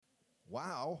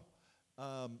Wow.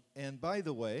 And by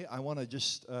the way, I want to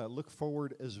just look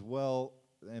forward as well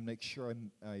and make sure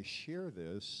I share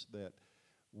this, that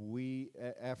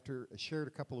after shared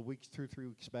a couple of weeks, 3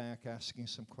 weeks back, asking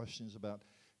some questions about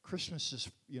Christmas is,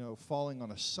 falling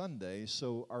on a Sunday.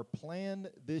 So our plan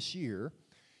this year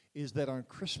is that on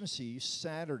Christmas Eve,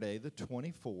 Saturday the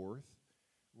 24th,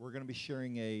 we're going to be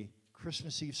sharing a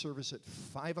Christmas Eve service at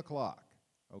 5 o'clock.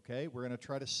 Okay, we're going to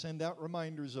try to send out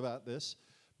reminders about this,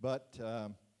 but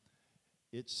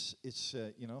it's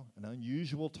an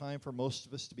unusual time for most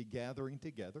of us to be gathering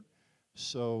together.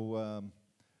 So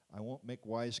I won't make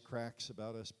wisecracks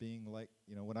about us being like,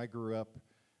 when I grew up,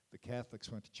 the Catholics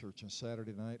went to church on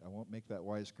Saturday night. I won't make that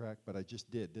wisecrack, but I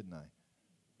just did, didn't I?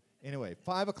 Anyway,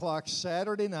 5 o'clock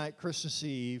Saturday night, Christmas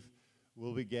Eve,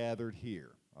 we'll be gathered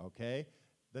here, okay?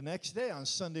 The next day on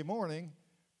Sunday morning,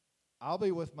 I'll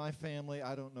be with my family.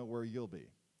 I don't know where you'll be.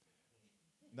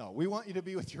 No, we want you to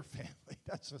be with your family.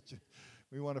 That's what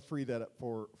we want to free that up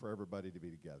for everybody to be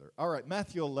together. All right,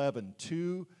 Matthew 11,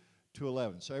 2 to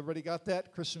 11. So everybody got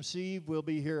that? Christmas Eve, we'll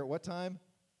be here at what time?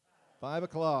 5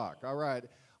 o'clock. All right.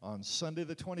 On Sunday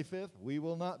the 25th, we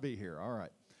will not be here. All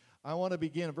right. I want to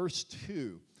begin at verse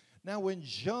 2. Now when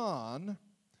John,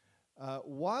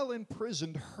 while in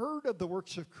prison, heard of the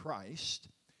works of Christ,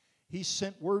 he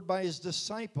sent word by his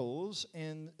disciples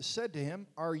and said to him,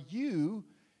 "Are you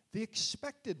the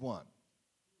expected one?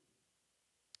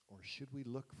 Or should we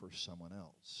look for someone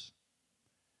else?"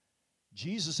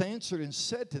 Jesus answered and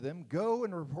said to them, "Go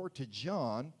and report to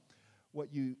John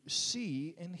what you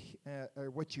see and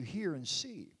what you hear and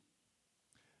see.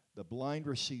 The blind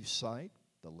receive sight,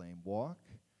 the lame walk,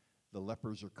 the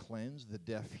lepers are cleansed, the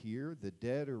deaf hear, the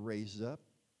dead are raised up,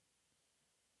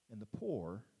 and the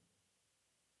poor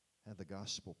have the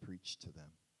gospel preached to them.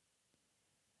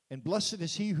 And blessed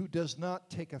is he who does not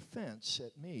take offense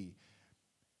at me."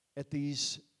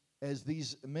 As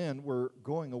these men were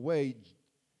going away,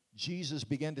 Jesus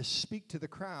began to speak to the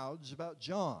crowds about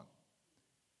John.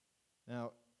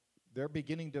 Now, they're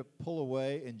beginning to pull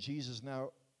away, and Jesus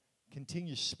now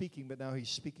continues speaking, but now he's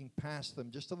speaking past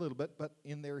them just a little bit, but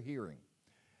in their hearing.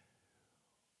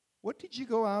 "What did you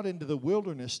go out into the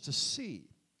wilderness to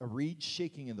see? A reed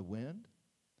shaking in the wind?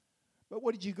 But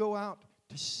what did you go out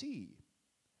to see?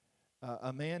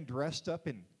 A man dressed up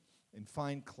in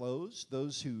fine clothes?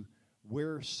 Those who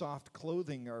wear soft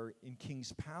clothing are in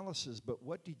king's palaces. But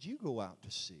what did you go out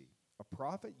to see? A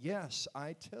prophet? Yes,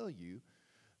 I tell you,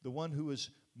 the one who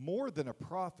is more than a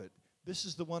prophet. This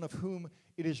is the one of whom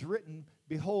it is written,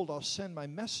 'Behold, I'll send my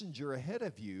messenger ahead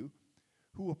of you,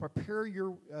 who will prepare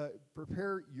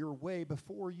your way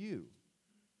before you.'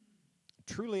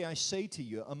 Truly I say to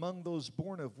you, among those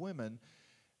born of women,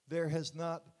 there has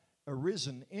not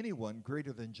arisen anyone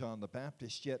greater than John the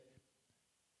Baptist, yet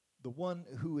the one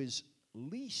who is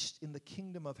least in the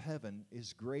kingdom of heaven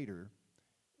is greater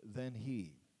than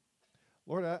he."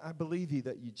 Lord, I believe you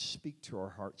that you'd speak to our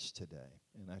hearts today,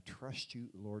 and I trust you,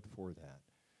 Lord, for that.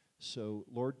 So,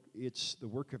 Lord, it's the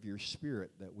work of your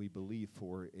Spirit that we believe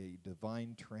for a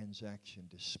divine transaction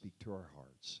to speak to our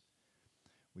hearts.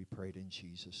 We pray it in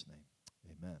Jesus' name.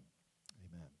 Amen.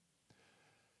 Amen.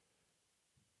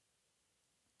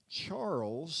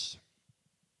 Charles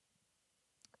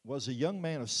was a young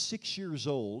man of 6 years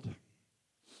old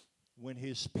when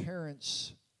his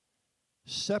parents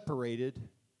separated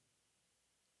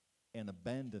and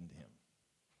abandoned him.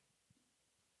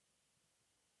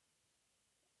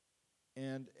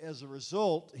 And as a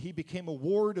result, he became a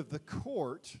ward of the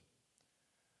court.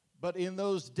 But in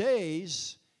those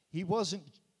days, he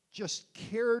wasn't just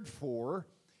cared for.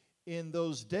 In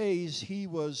those days, he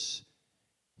was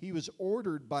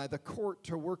ordered by the court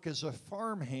to work as a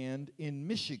farmhand in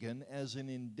Michigan as an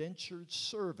indentured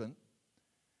servant.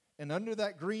 And under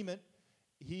that agreement,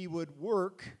 he would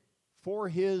work for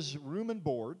his room and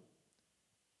board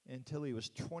until he was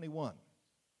 21.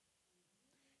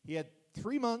 He had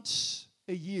 3 months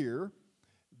a year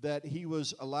that he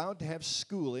was allowed to have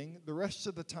schooling. The rest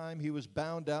of the time, he was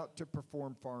bound out to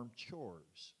perform farm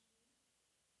chores.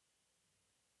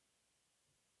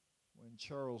 When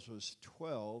Charles was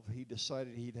 12, he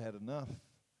decided he'd had enough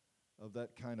of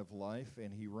that kind of life,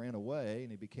 and he ran away,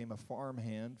 and he became a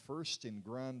farmhand, first in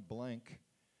Grand Blanc,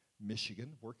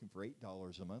 Michigan, working for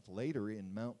 $8 a month. Later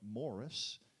in Mount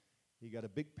Morris, he got a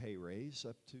big pay raise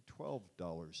up to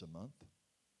 $12 a month.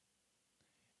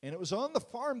 And it was on the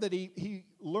farm that he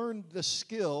learned the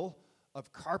skill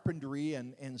of carpentry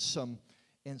and some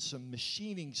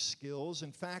machining skills.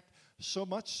 In fact, so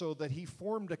much so that he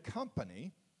formed a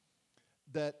company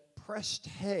that pressed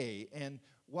hay. And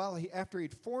after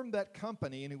he'd formed that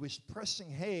company and he was pressing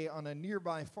hay on a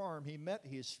nearby farm, he met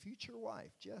his future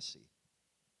wife, Jessie.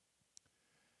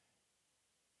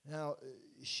 Now,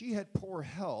 she had poor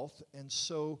health, and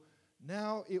so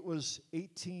now it was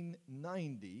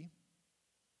 1890,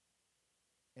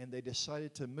 and they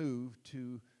decided to move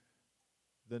to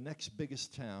the next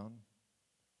biggest town,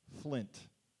 Flint.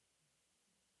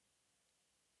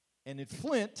 And in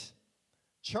Flint,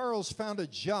 Charles found a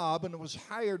job and was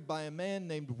hired by a man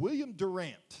named William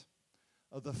Durant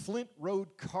of the Flint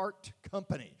Road Cart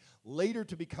Company, later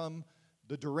to become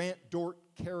the Durant Dort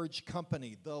Carriage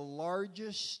Company, the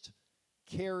largest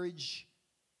carriage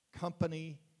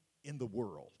company in the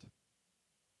world.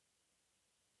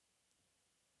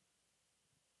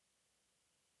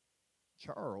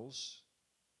 Charles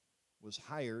was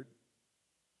hired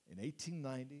in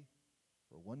 1890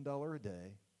 for $1 a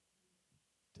day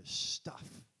to stuff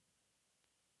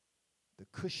the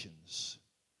cushions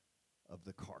of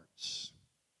the carts.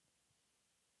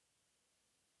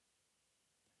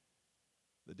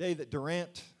 The day that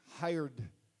Durant hired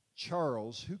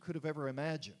Charles, who could have ever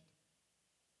imagined?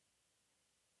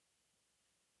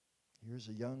 Here's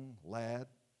a young lad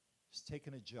who's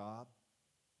taken a job.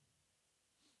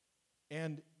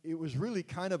 And it was really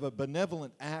kind of a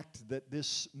benevolent act that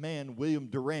this man, William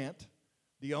Durant,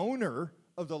 the owner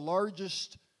of the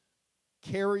largest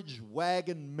carriage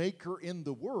wagon maker in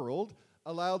the world,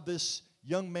 allowed this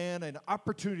young man an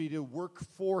opportunity to work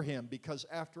for him because,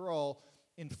 after all,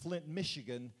 in Flint,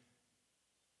 Michigan,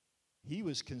 he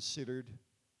was considered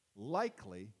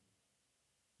likely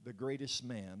the greatest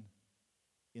man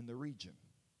in the region.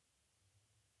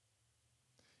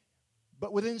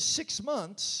 But within 6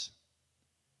 months,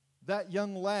 that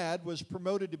young lad was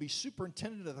promoted to be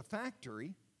superintendent of the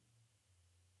factory.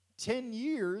 10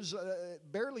 years,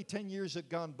 barely 10 years had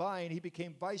gone by, and he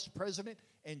became vice president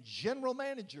and general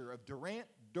manager of Durant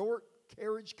Dort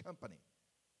Carriage Company.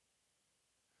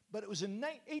 But it was in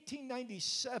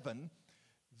 1897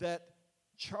 that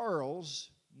Charles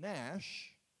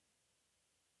Nash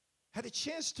had a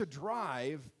chance to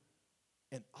drive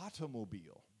an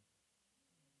automobile.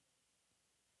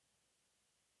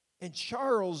 And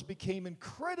Charles became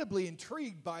incredibly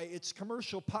intrigued by its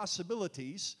commercial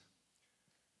possibilities,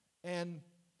 and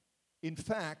in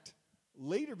fact,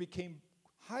 later became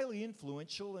highly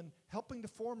influential in helping to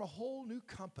form a whole new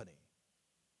company.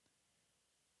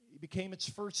 He became its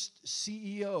first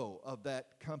CEO of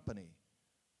that company,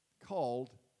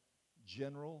 called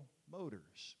General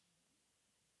Motors.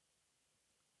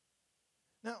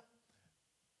 Now,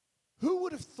 who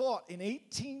would have thought in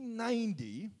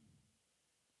 1890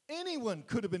 anyone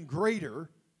could have been greater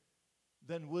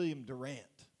than William Durant?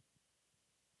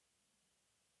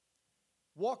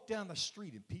 Walked down the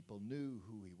street and people knew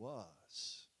who he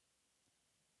was.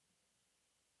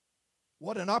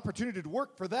 What an opportunity to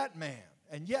work for that man.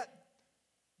 And yet,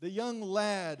 the young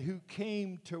lad who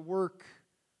came to work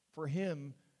for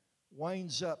him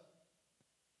winds up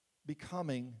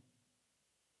becoming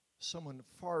someone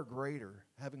far greater,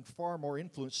 having far more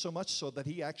influence, so much so that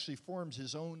he actually forms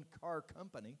his own car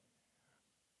company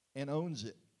and owns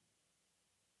it.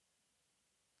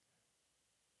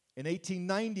 In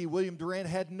 1890, William Durant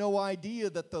had no idea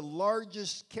that the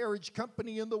largest carriage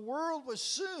company in the world was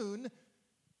soon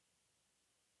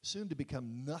to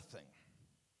become nothing.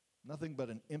 Nothing but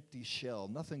an empty shell,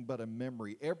 nothing but a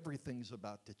memory. Everything's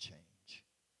about to change.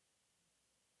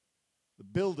 The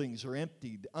buildings are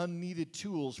emptied, unneeded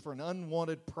tools for an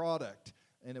unwanted product,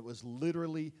 and it was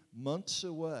literally months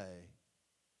away.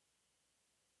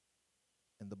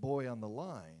 And the boy on the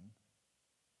line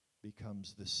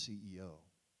becomes the CEO.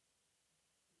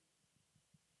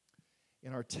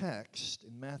 In our text,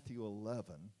 in Matthew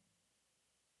 11,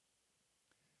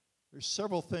 there's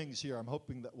several things here I'm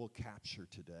hoping that we'll capture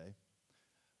today.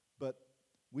 But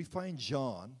we find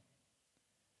John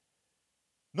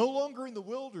no longer in the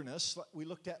wilderness like we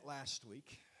looked at last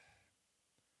week,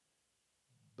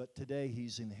 but today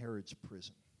he's in Herod's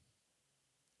prison.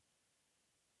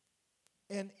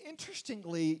 And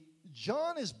interestingly,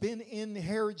 John has been in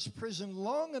Herod's prison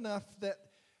long enough that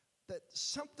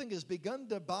something has begun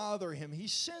to bother him. He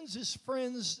sends his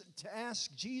friends to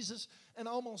ask Jesus an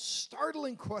almost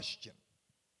startling question,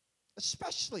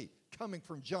 especially coming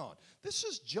from John. This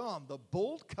is John, the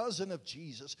bold cousin of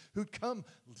Jesus, who'd come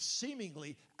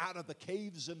seemingly out of the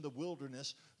caves in the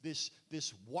wilderness,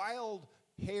 this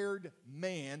wild-haired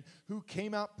man who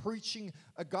came out preaching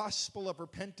a gospel of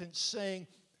repentance, saying,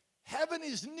 "Heaven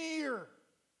is near."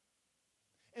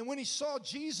 And when he saw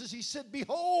Jesus, he said,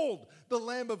 "Behold, the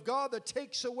Lamb of God that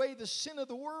takes away the sin of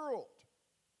the world."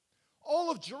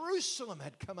 All of Jerusalem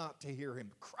had come out to hear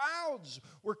him. Crowds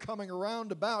were coming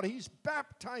around about. He's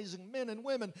baptizing men and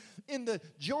women in the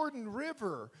Jordan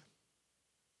River.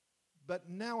 But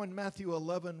now in Matthew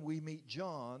 11, we meet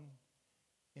John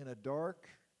in a dark,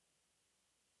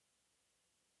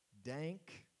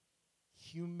 dank,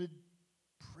 humid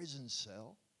prison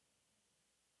cell.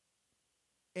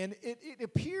 And it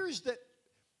appears that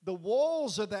the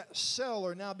walls of that cell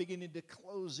are now beginning to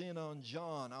close in on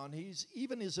John, on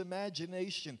even his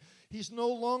imagination. He's no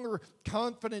longer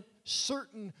confident,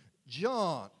 certain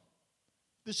John,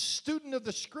 the student of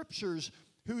the Scriptures,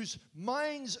 whose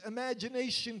mind's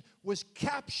imagination was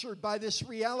captured by this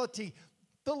reality.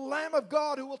 The Lamb of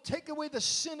God who will take away the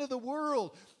sin of the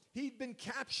world. He'd been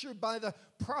captured by the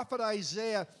prophet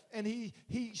Isaiah, and he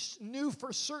knew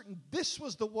for certain this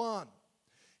was the one.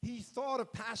 He thought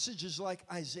of passages like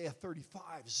Isaiah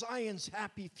 35, Zion's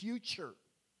happy future.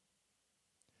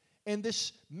 And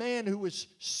this man who was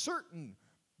certain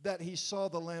that he saw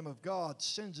the Lamb of God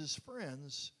sends his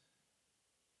friends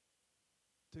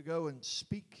to go and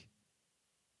speak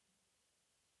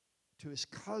to his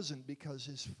cousin because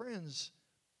his friends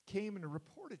came and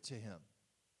reported to him.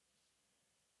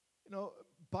 You know,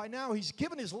 by now he's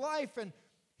given his life and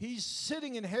he's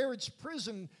sitting in Herod's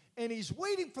prison and he's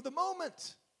waiting for the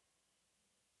moment.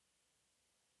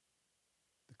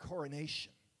 The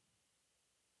coronation.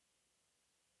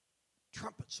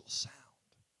 Trumpets will sound.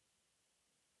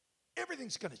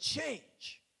 Everything's going to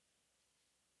change.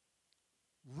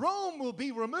 Rome will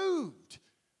be removed.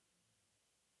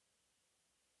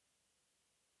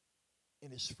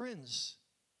 And his friends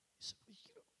said,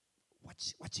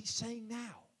 what's he saying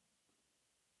now?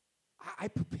 I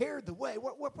prepared the way.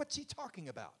 What's he talking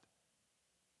about?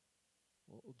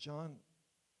 Well, John,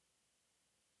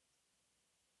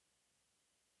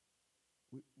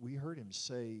 we heard him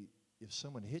say, if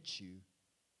someone hits you,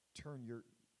 turn your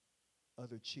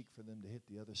other cheek for them to hit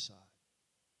the other side.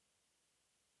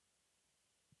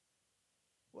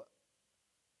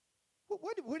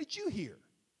 What did you hear?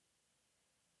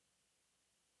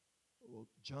 Well,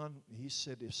 John, he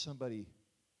said if somebody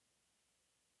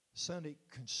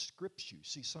conscripts you,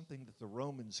 see, something that the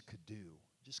Romans could do,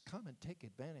 just come and take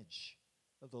advantage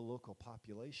of the local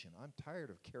population. I'm tired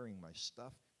of carrying my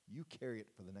stuff. You carry it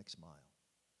for the next mile.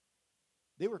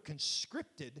 They were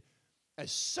conscripted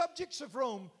as subjects of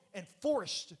Rome and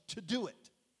forced to do it.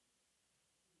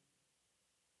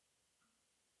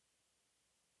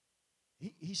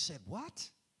 He said, what?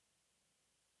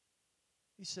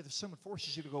 He said, if someone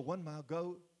forces you to go 1 mile,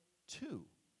 go 2.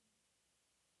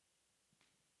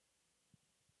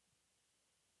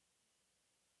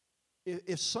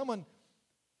 If someone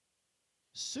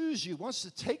sues you, wants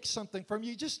to take something from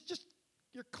you, just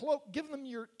your cloak, give them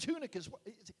your tunic as well.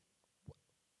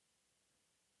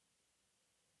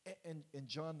 And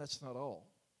John, that's not all.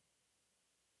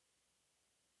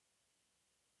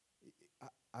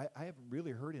 I haven't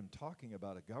really heard him talking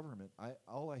about a government.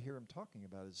 All I hear him talking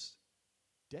about is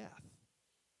death.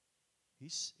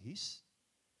 He's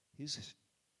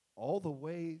all the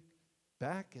way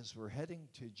back as we're heading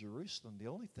to Jerusalem. The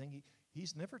only thing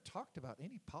he's never talked about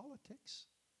any politics.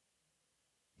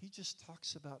 He just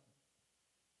talks about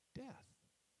death.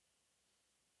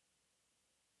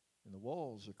 And the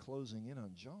walls are closing in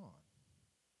on John.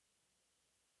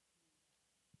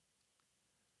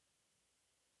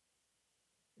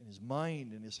 In his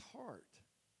mind and his heart,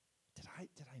 did I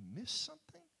miss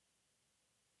something?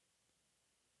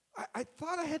 I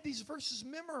thought I had these verses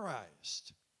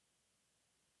memorized.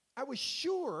 I was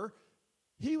sure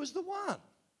he was the one.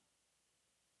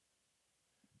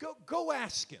 Go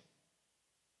ask him.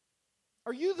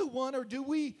 Are you the one, or do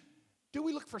we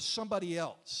look for somebody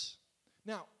else?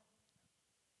 Now,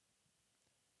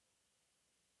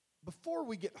 before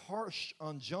we get harsh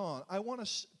on John, I want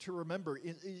us to remember,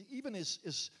 even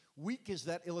as weak as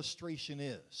that illustration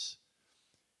is,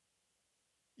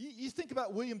 you think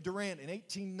about William Durant in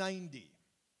 1890.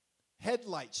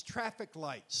 Headlights, traffic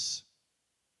lights,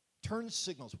 turn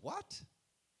signals. What?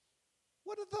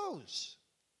 What are those?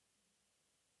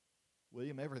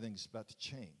 William, everything's about to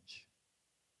change.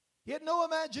 He had no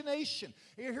imagination.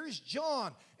 Here's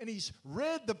John, and he's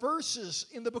read the verses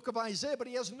in the book of Isaiah, but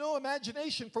he has no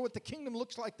imagination for what the kingdom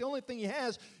looks like. The only thing he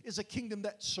has is a kingdom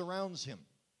that surrounds him,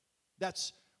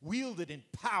 that's wielded in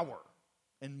power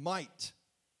and might.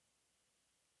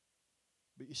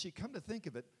 But you see, come to think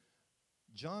of it,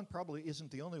 John probably isn't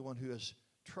the only one who has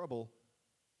trouble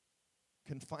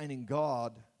confining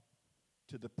God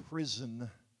to the prison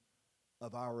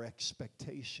of our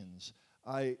expectations.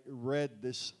 I read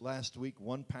this last week,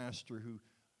 one pastor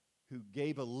who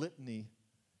gave a litany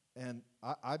And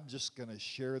I'm just going to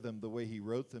share them the way he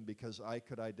wrote them because I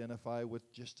could identify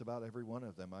with just about every one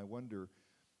of them. I wonder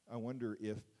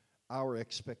if our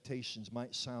expectations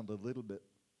might sound a little bit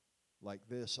like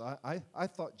this. I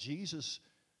thought Jesus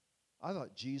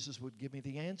would give me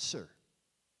the answer.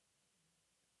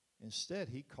 Instead,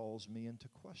 he calls me into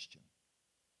question.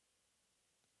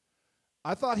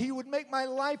 I thought he would make my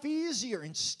life easier.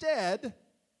 Instead,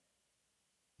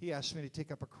 he asked me to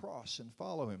take up a cross and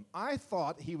follow him. I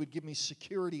thought he would give me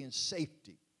security and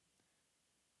safety.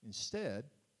 Instead,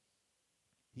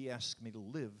 he asked me to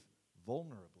live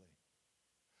vulnerably.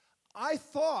 I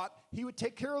thought he would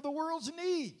take care of the world's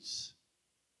needs.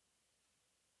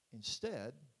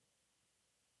 Instead,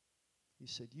 he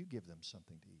said, you give them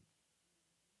something to eat.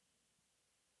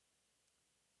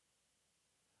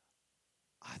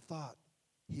 I thought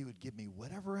he would give me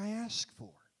whatever I asked for.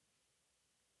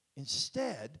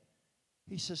 Instead,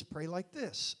 he says, pray like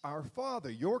this: Our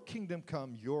Father, your kingdom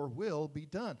come, your will be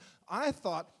done. I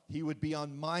thought he would be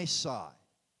on my side.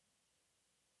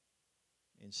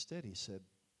 Instead, he said,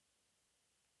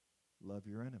 love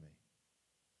your enemy.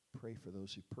 Pray for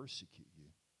those who persecute you.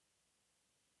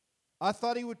 I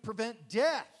thought he would prevent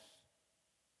death.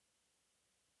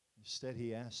 Instead,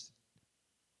 he asked,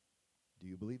 do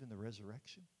you believe in the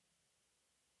resurrection?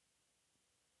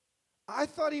 I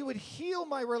thought he would heal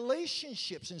my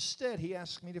relationships. Instead, he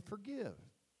asked me to forgive.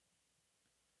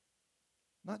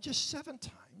 Not just 7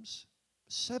 times,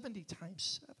 70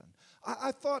 times 7.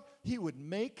 I thought he would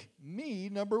make me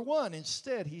number one.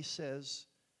 Instead, he says,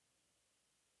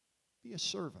 be a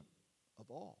servant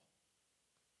of all.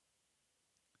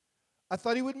 I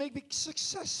thought he would make me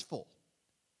successful.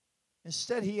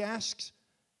 Instead, he asks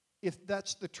if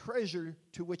that's the treasure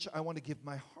to which I want to give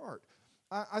my heart.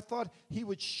 I thought he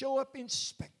would show up in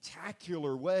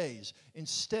spectacular ways.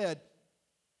 Instead,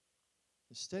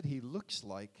 he looks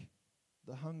like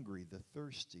the hungry, the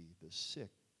thirsty, the sick,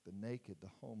 the naked, the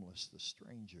homeless, the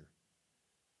stranger.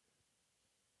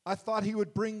 I thought he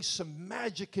would bring some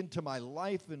magic into my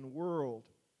life and world.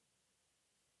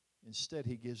 Instead,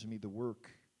 he gives me the work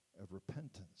of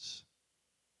repentance.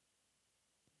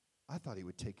 I thought he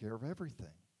would take care of everything.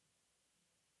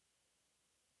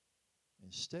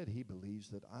 Instead, he believes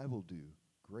that I will do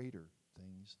greater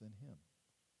things than him.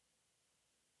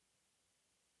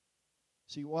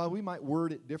 See, while we might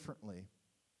word it differently,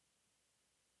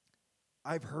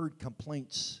 I've heard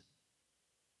complaints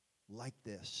like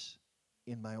this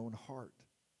in my own heart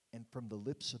and from the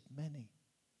lips of many.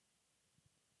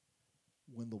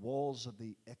 When the walls of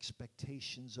the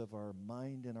expectations of our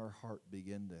mind and our heart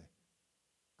begin to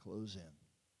close in.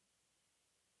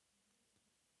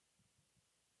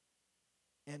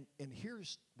 And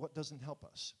here's what doesn't help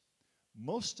us.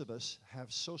 Most of us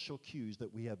have social cues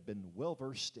that we have been well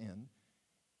versed in.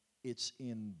 It's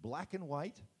in black and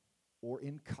white or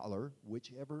in color,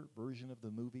 whichever version of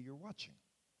the movie you're watching.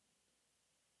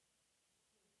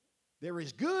 There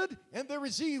is good and there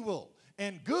is evil,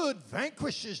 and good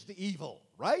vanquishes the evil,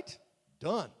 right?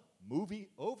 Done. Movie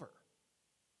over.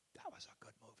 That was a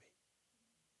good movie.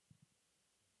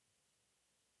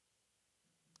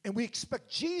 And we expect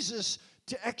Jesus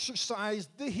to exercise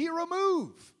the hero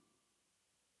move.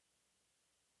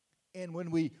 And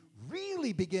when we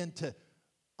really begin to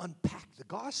unpack the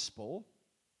gospel,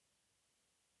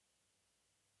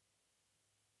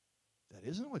 that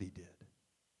isn't what he did.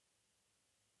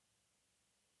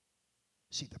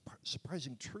 See, the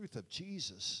surprising truth of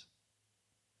Jesus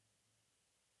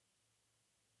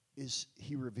is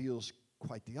he reveals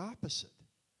quite the opposite.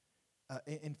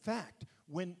 In fact,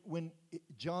 when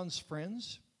John's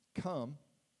friends come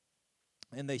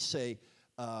and they say,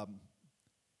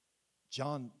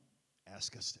 John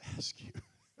asked us to ask you,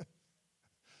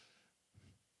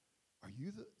 are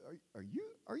you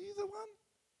the one?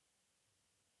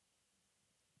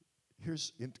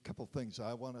 Here's a couple things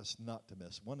I want us not to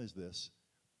miss. One is this: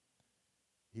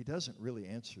 he doesn't really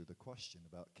answer the question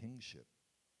about kingship,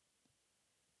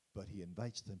 but he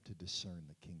invites them to discern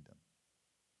the kingdom.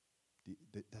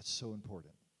 That's so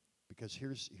important, because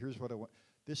here's what I want.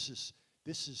 This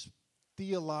is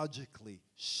theologically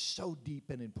so deep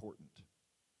and important,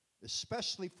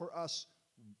 especially for us.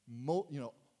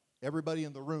 Everybody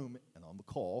in the room and on the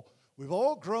call, we've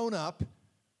all grown up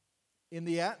in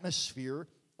the atmosphere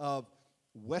of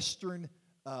Western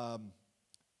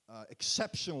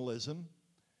exceptionalism,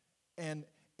 and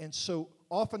so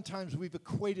oftentimes we've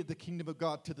equated the kingdom of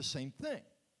God to the same thing.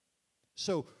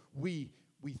 So we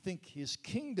think his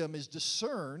kingdom is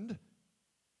discerned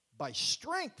by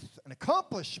strength and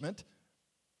accomplishment.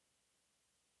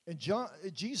 And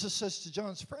Jesus says to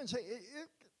John's friends, hey,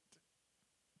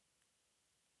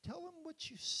 tell them what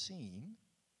you've seen.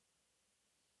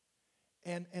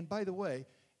 And by the way,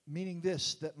 meaning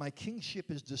this, that my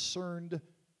kingship is discerned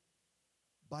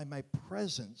by my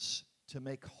presence to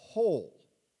make whole,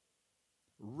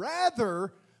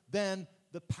 rather than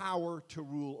the power to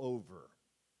rule over.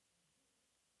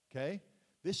 Okay?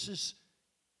 This is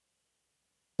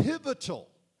pivotal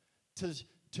to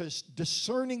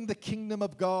discerning the kingdom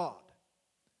of God.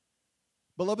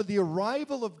 Beloved, the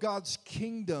arrival of God's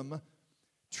kingdom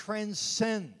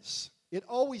transcends. It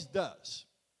always does.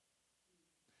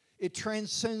 It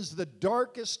transcends the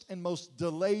darkest and most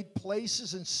delayed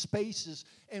places and spaces,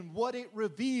 and what it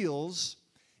reveals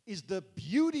is the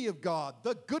beauty of God,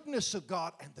 the goodness of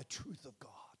God, and the truth of God.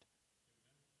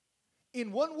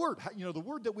 In one word, the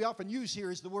word that we often use here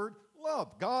is the word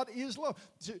love. God is love.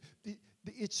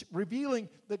 It's revealing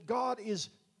that God is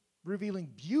revealing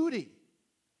beauty.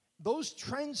 Those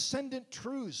transcendent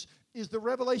truths is the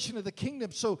revelation of the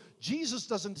kingdom. So Jesus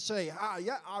doesn't say,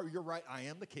 you're right, I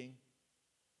am the king.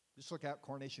 Just look out,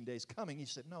 Coronation Day is coming. He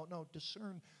said, no,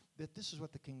 discern that this is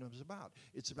what the kingdom is about.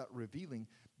 It's about revealing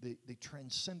the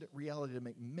transcendent reality to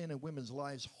make men and women's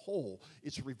lives whole.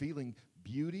 It's revealing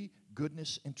beauty,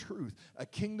 goodness, and truth. A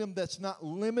kingdom that's not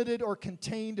limited or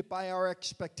contained by our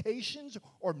expectations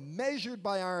or measured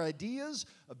by our ideas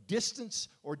of distance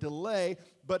or delay,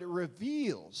 but it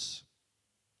reveals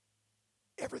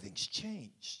everything's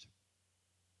changed.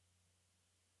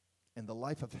 And the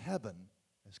life of heaven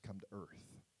has come to earth.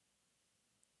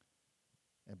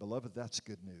 And beloved, that's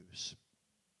good news.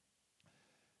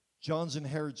 John's in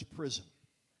Herod's prison,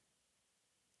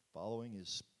 following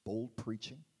his bold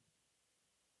preaching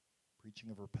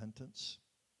of repentance.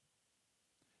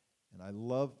 And I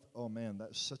love,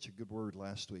 that's such a good word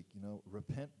last week,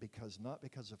 repent not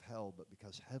because of hell, but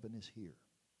because heaven is here.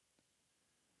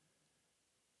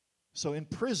 So in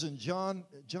prison, John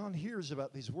hears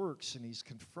about these works, and he's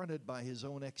confronted by his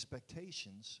own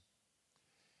expectations.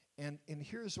 And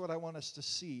here's what I want us to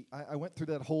see. I went through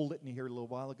that whole litany here a little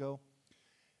while ago.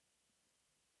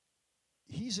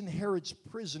 He's in Herod's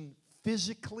prison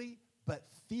physically, but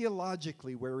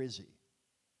theologically, where is he?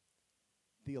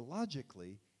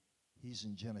 Theologically, he's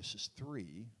in Genesis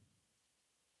 3.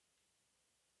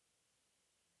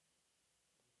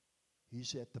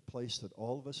 He's at the place that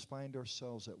all of us find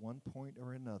ourselves at one point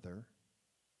or another,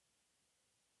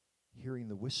 hearing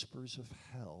the whispers of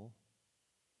hell.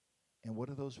 And what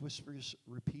are those whispers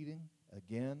repeating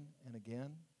again and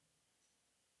again?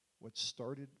 What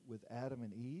started with Adam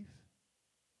and Eve?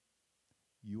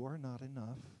 You are not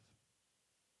enough.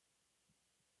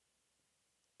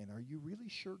 And are you really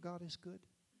sure God is good?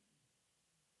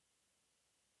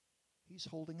 He's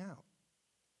holding out.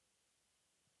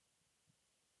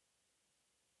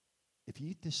 If you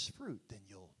eat this fruit, then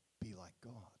you'll be like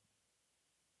God.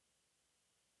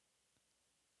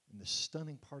 And the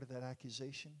stunning part of that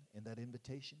accusation and that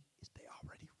invitation is they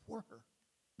already were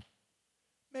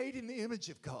made in the image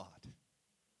of God.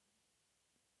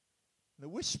 The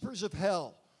whispers of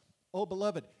hell, oh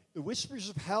beloved, the whispers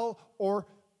of hell or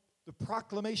the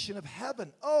proclamation of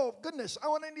heaven. Oh goodness,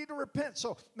 I need to repent.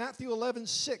 So Matthew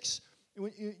 11:6,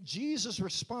 Jesus'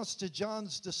 response to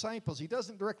John's disciples, he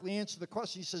doesn't directly answer the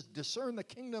question. He says, discern the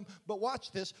kingdom, but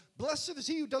watch this. Blessed is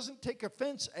he who doesn't take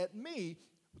offense at me.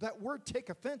 That word take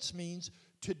offense means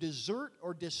to desert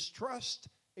or distrust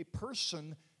a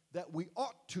person that we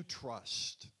ought to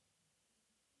trust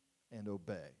and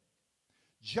obey.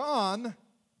 John,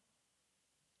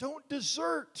 don't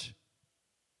desert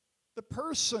the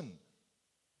person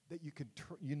that you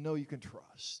can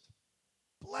trust.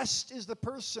 Blessed is the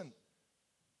person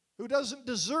who doesn't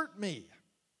desert me,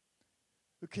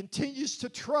 who continues to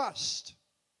trust.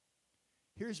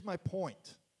 Here's my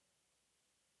point.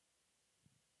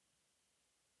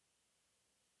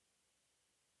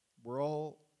 We're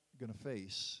all going to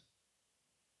face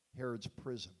Herod's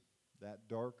prison, that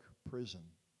dark prison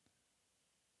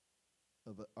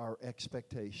of our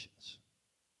expectations.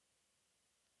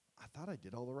 I thought I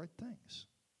did all the right things.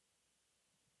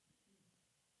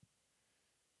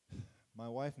 My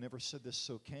wife never said this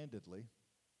so candidly.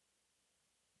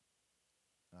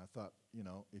 And I thought,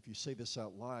 if you say this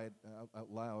out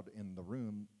loud in the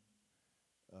room,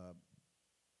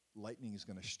 lightning is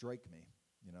going to strike me.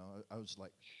 I was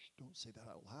like, shh, don't say that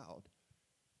out loud.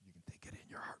 You can think it in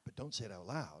your heart, but don't say it out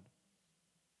loud.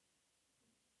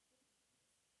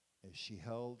 As she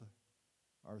held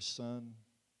our son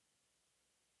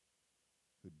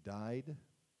who died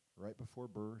right before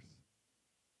birth,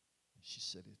 she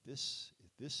said, if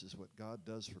this is what God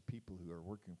does for people who are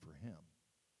working for him,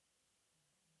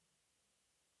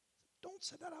 don't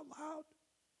say that out loud.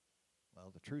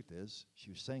 Well, the truth is, she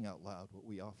was saying out loud what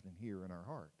we often hear in our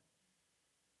heart.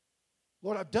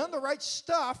 Lord, I've done the right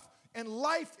stuff, and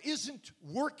life isn't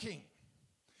working.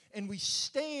 And we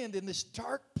stand in this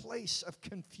dark place of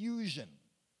confusion.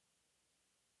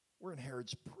 We're in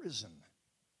Herod's prison.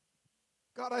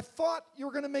 God, I thought you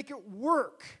were going to make it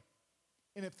work.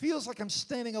 And it feels like I'm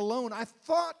standing alone. I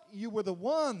thought you were the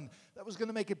one that was going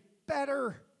to make it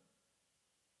better.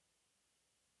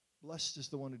 Blessed is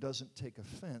the one who doesn't take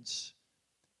offense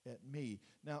at me.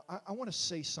 Now, I want to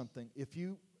say something. We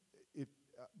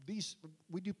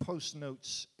do post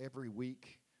notes every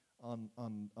week on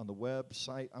the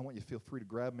website. I want you to feel free to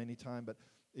grab them anytime. But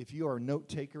if you are a note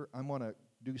taker, I'm going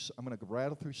to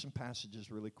rattle through some passages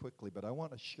really quickly. But I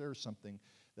want to share something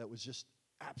that was just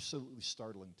absolutely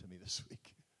startling to me this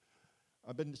week.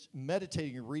 I've been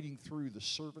meditating and reading through the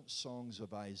servant songs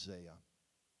of Isaiah.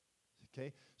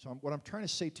 Okay, so what I'm trying to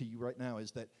say to you right now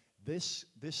is that this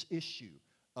issue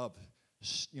of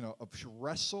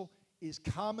wrestle is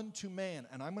common to man,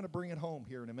 and I'm going to bring it home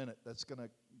here in a minute.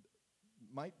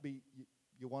 Might be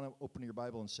you want to open your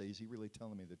Bible and say, is he really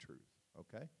telling me the truth?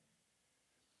 Okay.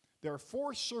 There are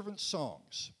 4 servant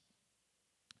songs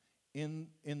in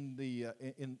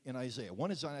Isaiah.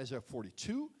 One is on Isaiah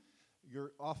 42.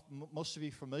 Most of you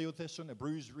are familiar with this one. A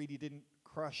bruised reed he didn't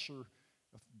crush, or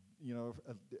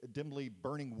a dimly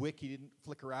burning wick he didn't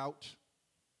flicker out.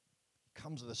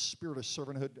 Comes with a spirit of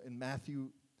servanthood, and Matthew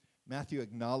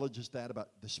acknowledges that about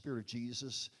the spirit of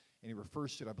Jesus, and he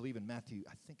refers to it, I believe, in Matthew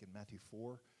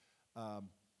 4.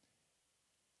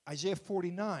 Isaiah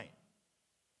 49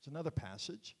 is another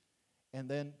passage, and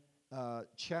then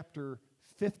chapter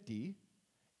 50,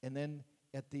 and then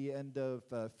at the end of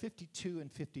 52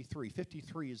 and 53.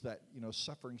 53 is that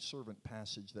suffering servant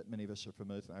passage that many of us are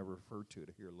familiar with, and I referred to it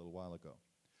here a little while ago.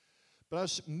 But I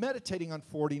was meditating on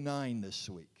 49 this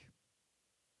week.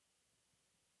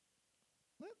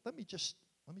 Let me just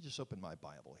open my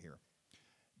Bible here,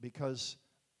 because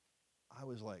I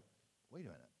was like, wait a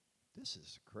minute, this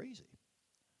is crazy.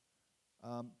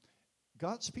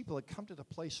 God's people had come to the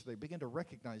place where they began to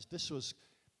recognize this is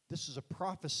a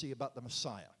prophecy about the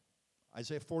Messiah.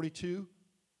 Isaiah 42,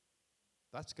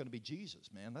 that's going to be Jesus,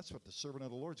 man. That's what the servant of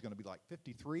the Lord is going to be like.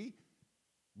 53,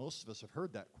 most of us have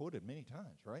heard that quoted many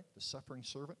times, right? The suffering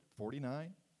servant.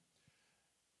 49.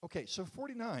 Okay, so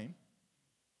 49,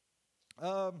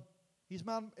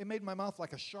 it made my mouth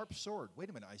like a sharp sword. Wait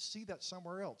a minute, I see that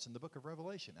somewhere else in the book of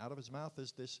Revelation. Out of his mouth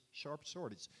is this sharp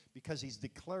sword. It's because he's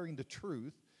declaring the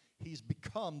truth. He's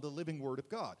become the living word of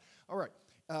God. All right.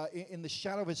 In the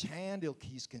shadow of his hand,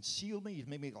 he's concealed me. He's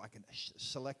made me like a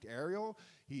select Ariel.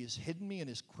 He has hidden me in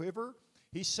his quiver.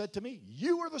 He said to me,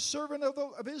 you are the servant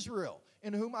of Israel,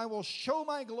 in whom I will show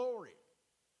my glory.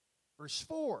 Verse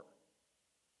 4.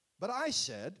 But I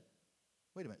said,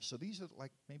 wait a minute, so these are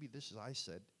like, maybe this is I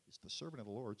said, it's the servant of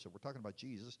the Lord, so we're talking about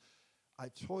Jesus.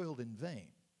 I've toiled in vain.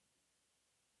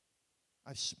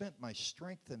 I've spent my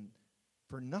strength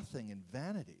for nothing in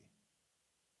vanity.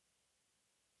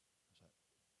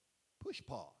 Push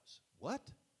pause. What?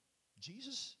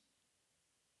 Jesus?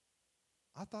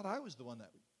 I thought I was the one that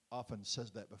often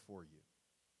says that before you.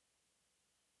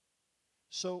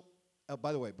 So,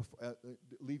 by the way,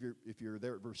 if you're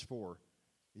there at verse 4,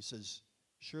 he says,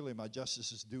 surely my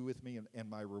justice is due with me and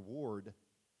my reward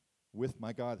with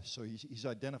my God. So he's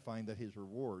identifying that his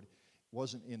reward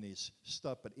wasn't in his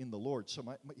stuff, but in the Lord. So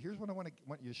here's what I want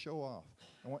you to show off.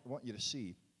 I want you to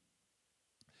see.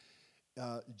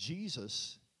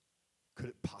 Jesus, could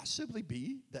it possibly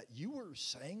be that you were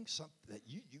saying something that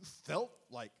you felt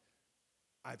like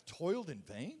I've toiled in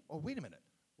vain? Oh, wait a minute.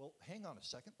 Well, hang on a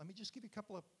second. Let me just give you a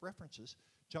couple of references.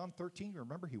 John 13,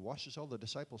 remember, he washes all the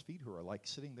disciples' feet who are like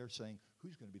sitting there saying,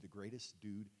 who's going to be the greatest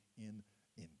dude in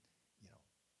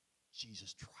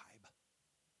Jesus' tribe?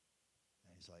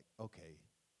 And he's like, okay,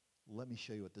 let me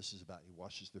show you what this is about. He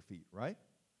washes their feet, right?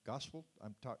 Gospel,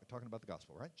 I'm talking about the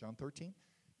gospel, right? John 13.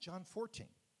 John 14.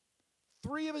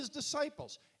 3 of his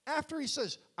disciples, after he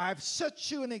says, I've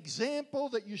set you an example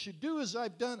that you should do as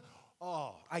I've done.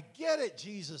 Oh, I get it,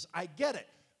 Jesus. I get it.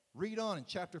 Read on in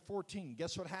chapter 14.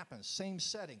 Guess what happens? Same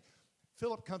setting.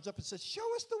 Philip comes up and says,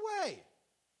 show us the way.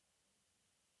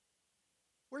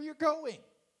 Where you're going.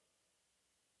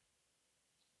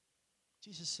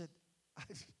 Jesus said,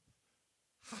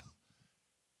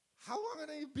 how long am I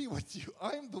going to be with you?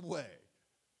 I'm the way.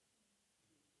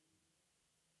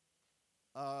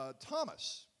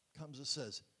 Thomas comes and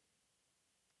says,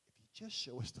 if you just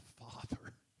show us the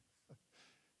Father,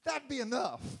 that'd be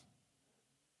enough.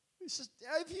 He says,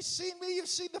 have you seen me? You've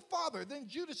seen the Father. Then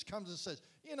Judas comes and says,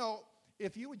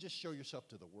 if you would just show yourself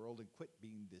to the world and quit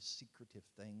being this secretive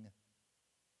thing.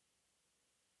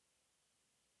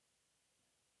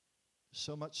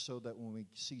 So much so that when we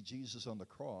see Jesus on the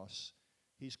cross,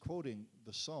 he's quoting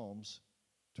the Psalms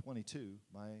 22.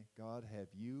 My God, have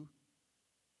you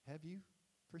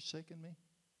forsaken me?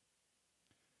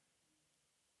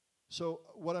 So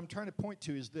what I'm trying to point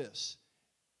to is this.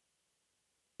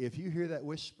 If you hear that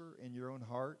whisper in your own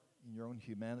heart, in your own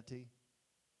humanity,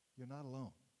 you're not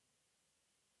alone.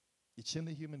 It's in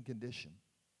the human condition.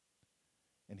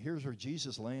 And here's where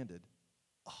Jesus landed.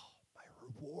 Oh, my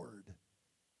reward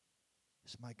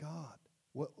is my God.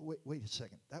 Wait a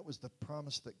second. That was the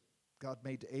promise that God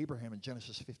made to Abraham in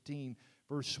Genesis 15,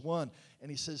 verse 1.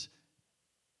 And he says,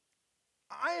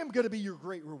 I am going to be your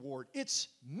great reward. It's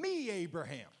me,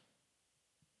 Abraham.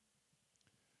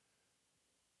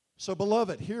 So,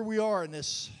 beloved, here we are in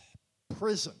this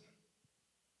prison.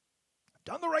 I've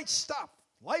done the right stuff.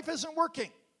 Life isn't working.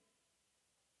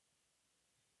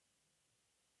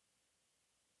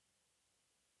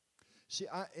 See,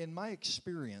 in my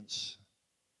experience,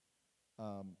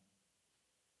 there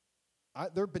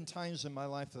have been times in my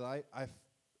life that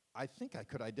I think I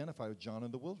could identify with John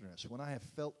in the wilderness when I have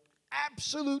felt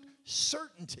absolute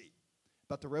certainty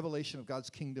about the revelation of God's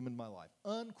kingdom in my life.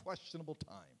 Unquestionable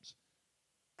times.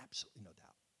 Absolutely no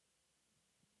doubt.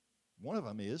 One of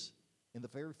them is in the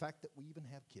very fact that we even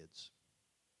have kids.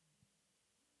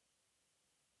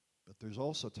 But there's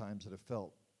also times that I've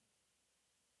felt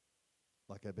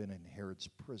like I've been in Herod's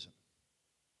prison.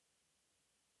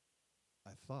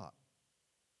 I thought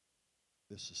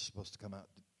this is supposed to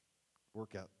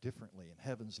work out differently in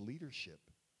heaven's leadership.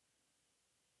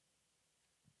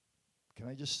 Can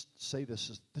I just say this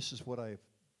is what I've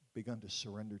begun to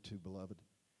surrender to, beloved?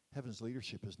 Heaven's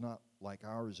leadership is not like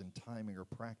ours in timing or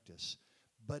practice,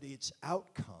 but its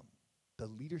outcome, the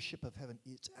leadership of heaven,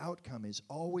 its outcome is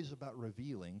always about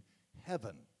revealing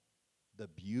heaven, the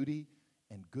beauty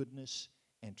and goodness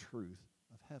and truth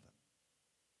of heaven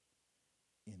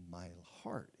in my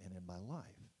heart and in my life.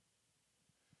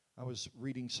 I was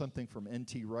reading something from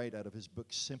N.T. Wright out of his book,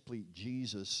 Simply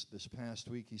Jesus, this past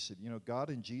week. He said, God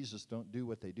and Jesus don't do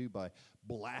what they do by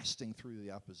blasting through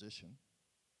the opposition.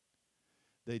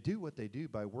 They do what they do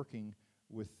by working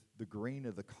with the grain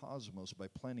of the cosmos, by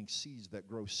planting seeds that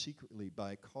grow secretly,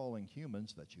 by calling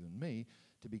humans, that's you and me,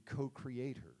 to be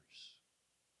co-creators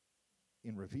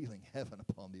in revealing heaven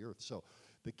upon the earth. So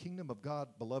the kingdom of God,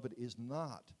 beloved, is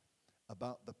not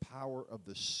about the power of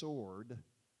the sword,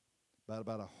 but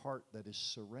about a heart that is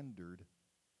surrendered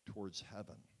towards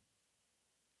heaven,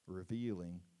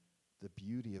 revealing the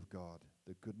beauty of God,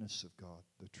 the goodness of God,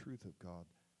 the truth of God,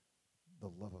 the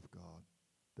love of God.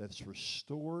 That's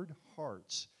restored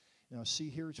hearts. Now, see,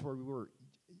 here's where we were.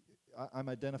 I'm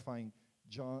identifying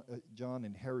John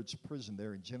in Herod's prison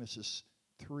there in Genesis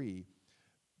 3.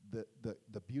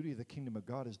 The beauty of the kingdom of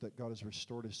God is that God has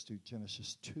restored us to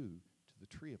Genesis 2, to the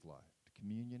tree of life, to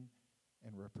communion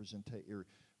and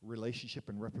relationship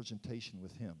and representation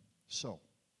with Him. So,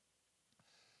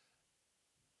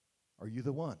 are you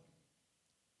the one?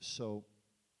 So,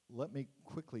 let me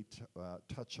quickly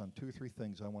touch on 2 or 3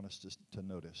 things I want us to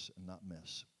notice and not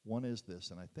miss. One is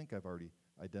this, and I think I've already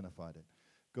identified it.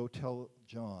 Go tell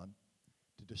John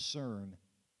to discern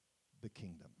the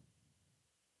kingdom.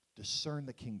 Discern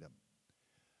the kingdom.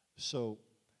 So,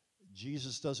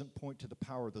 Jesus doesn't point to the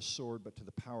power of the sword, but to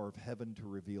the power of heaven to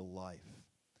reveal life.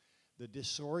 The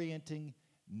disorienting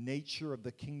nature of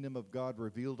the kingdom of God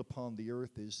revealed upon the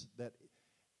earth is that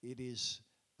it is...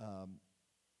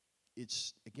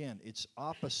 it's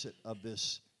opposite of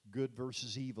this good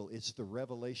versus evil. It's the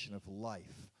revelation of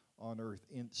life on earth,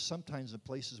 sometimes in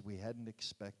places we hadn't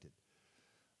expected.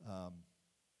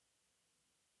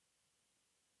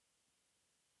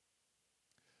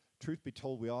 Truth be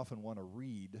told, we often want to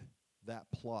read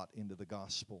that plot into the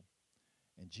gospel.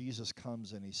 And Jesus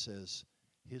comes and he says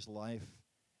his life,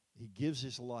 he gives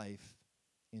his life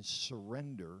in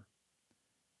surrender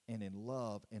and in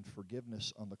love and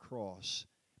forgiveness on the cross.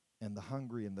 And the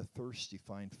hungry and the thirsty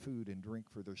find food and drink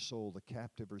for their soul. The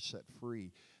captive are set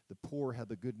free. The poor have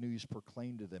the good news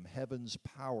proclaimed to them. Heaven's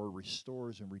power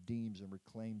restores and redeems and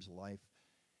reclaims life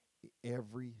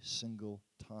every single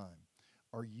time.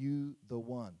 Are you the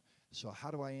one? So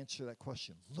how do I answer that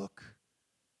question? Look,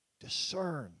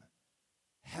 discern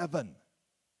heaven.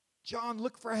 John,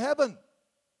 look for heaven.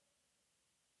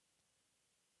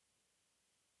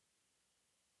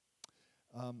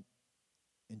 And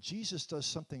Jesus does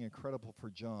something incredible for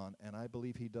John, and I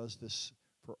believe he does this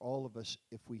for all of us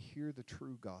if we hear the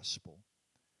true gospel.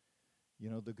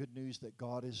 The good news that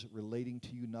God is relating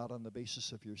to you not on the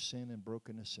basis of your sin and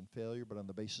brokenness and failure, but on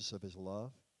the basis of his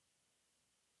love.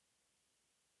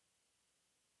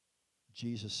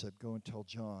 Jesus said, go and tell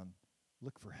John,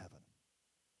 look for heaven.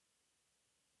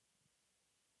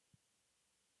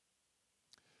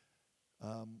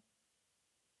 Um,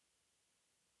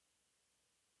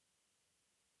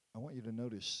 I want you to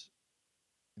notice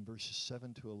in verses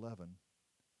 7 to 11,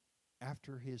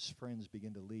 after his friends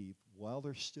begin to leave, while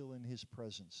they're still in his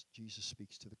presence, Jesus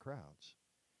speaks to the crowds.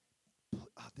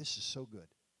 This is so good.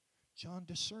 John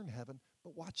discerned heaven,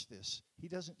 but watch this. He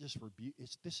doesn't just rebuke.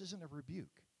 This isn't a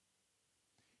rebuke.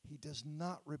 He does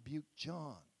not rebuke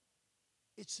John.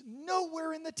 It's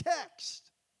nowhere in the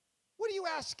text. What are you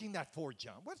asking that for,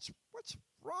 John? What's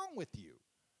wrong with you?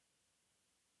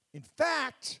 In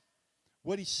fact,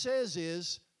 what he says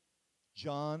is,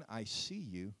 John, I see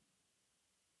you.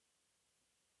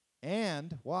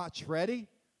 And, watch, ready?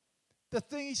 The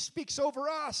thing he speaks over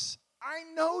us, I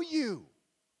know you.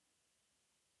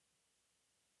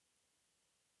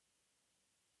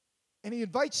 And he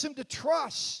invites him to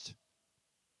trust.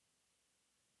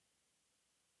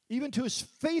 Even to his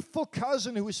faithful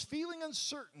cousin who is feeling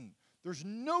uncertain, there's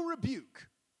no rebuke.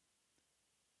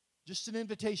 Just an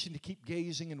invitation to keep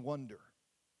gazing in wonder.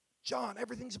 John,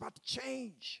 everything's about to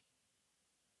change.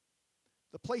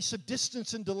 The place of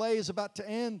distance and delay is about to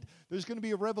end. There's going to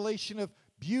be a revelation of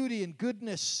beauty and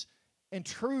goodness and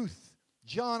truth.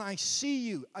 John, I see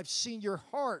you. I've seen your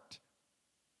heart.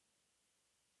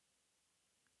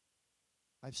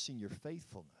 I've seen your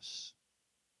faithfulness.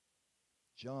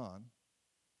 John,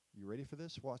 you ready for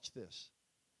this? Watch this.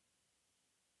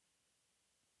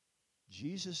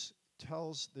 Jesus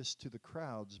tells this to the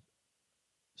crowds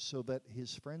so that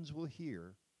his friends will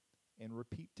hear and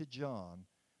repeat to John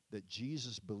that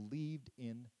Jesus believed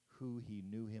in who he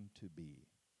knew him to be.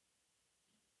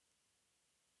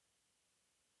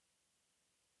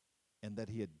 And that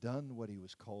he had done what he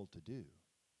was called to do.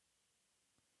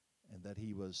 And that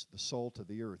he was the salt of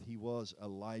the earth. He was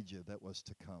Elijah that was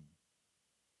to come.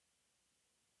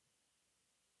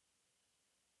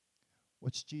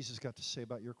 What's Jesus got to say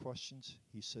about your questions?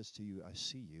 He says to you, I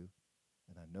see you,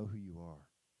 and I know who you are.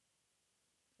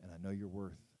 And I know your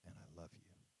worth, and I love you.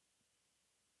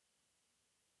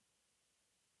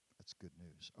 That's good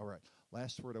news. All right,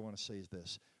 last word I want to say is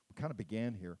this. We kind of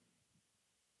began here,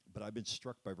 but I've been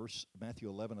struck by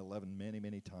Matthew 11:11 many,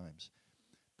 many times.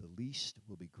 The least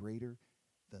will be greater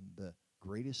than the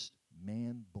greatest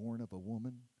man born of a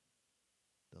woman.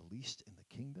 The least in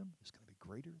the kingdom is going to be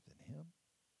greater than him.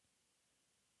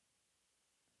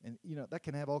 And, you know, that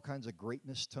can have all kinds of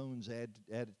greatness tones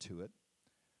added to it.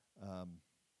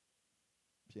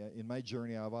 In my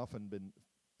journey, I've often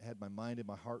had my mind and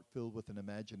my heart filled with an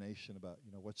imagination about,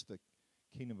 you know, what's the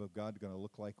kingdom of God going to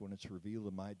look like when it's revealed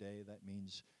in my day. That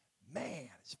means, man,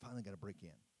 it's finally going to break in.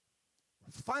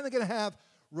 We're finally going to have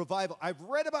revival. I've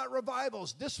read about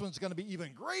revivals. This one's going to be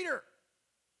even greater.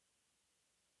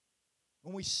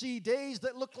 When we see days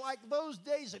that look like those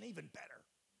days and even better.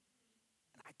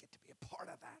 And I get to be a part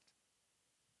of that.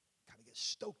 Kind of get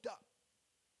stoked up.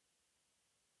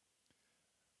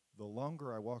 The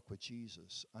longer I walk with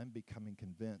Jesus, I'm becoming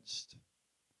convinced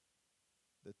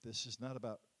that this is not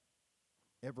about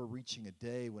ever reaching a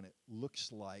day when it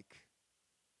looks like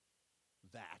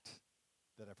that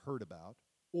I've heard about,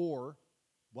 or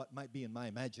what might be in my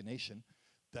imagination,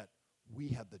 that we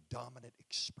have the dominant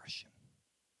expression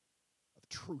of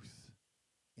truth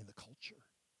in the culture.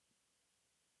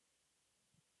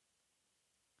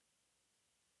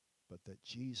 But that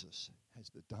Jesus has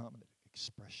the dominant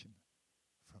expression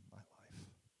from my life.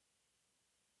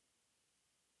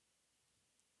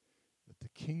 That the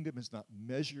kingdom is not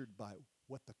measured by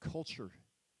what the culture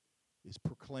is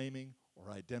proclaiming or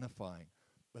identifying,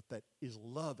 but that is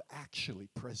love actually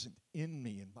present in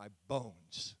me, in my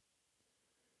bones?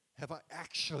 Have I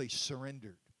actually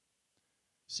surrendered?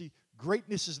 See,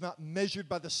 greatness is not measured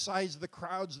by the size of the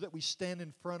crowds that we stand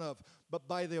in front of, but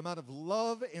by the amount of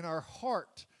love in our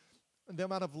heart, and the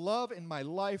amount of love in my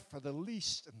life for the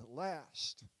least and the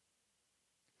last.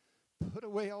 Put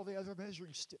away all the other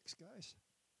measuring sticks, guys.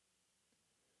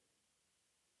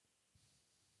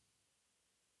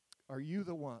 Are you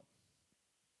the one?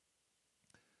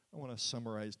 I want to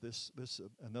summarize this.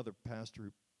 Another pastor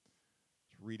was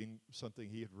reading something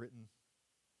he had written.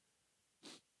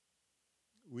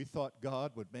 We thought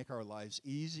God would make our lives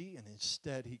easy, and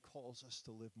instead he calls us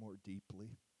to live more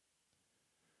deeply.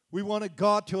 We wanted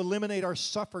God to eliminate our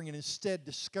suffering, and instead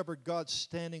discovered God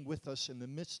standing with us in the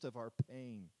midst of our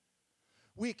pain.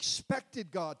 We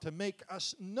expected God to make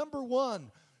us number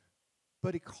one,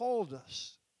 but he called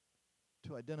us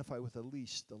to identify with the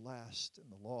least, the last, and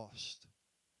the lost.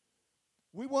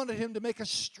 We wanted him to make us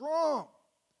strong,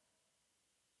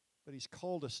 but he's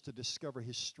called us to discover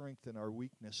his strength in our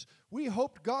weakness. We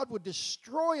hoped God would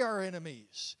destroy our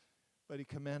enemies, but he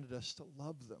commanded us to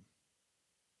love them.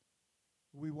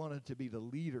 We wanted to be the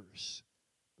leaders,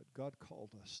 But God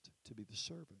called us to be the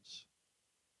servants.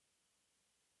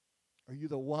 Are you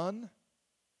the one?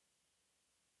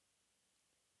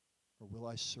 Or will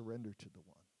I surrender to the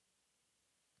one?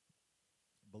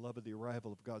 Beloved, the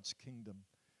arrival of God's kingdom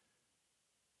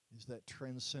is that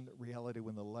transcendent reality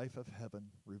when the life of heaven,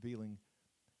 revealing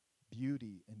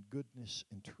beauty and goodness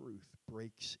and truth,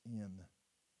 breaks in.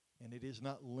 And it is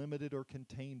not limited or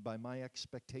contained by my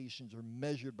expectations or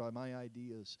measured by my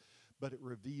ideas, but it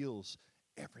reveals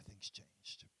everything's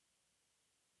changed.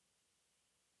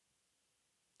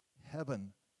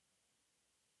 Heaven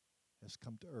has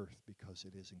come to earth because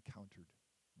it has encountered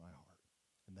my heart.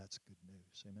 And that's good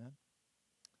news. Amen?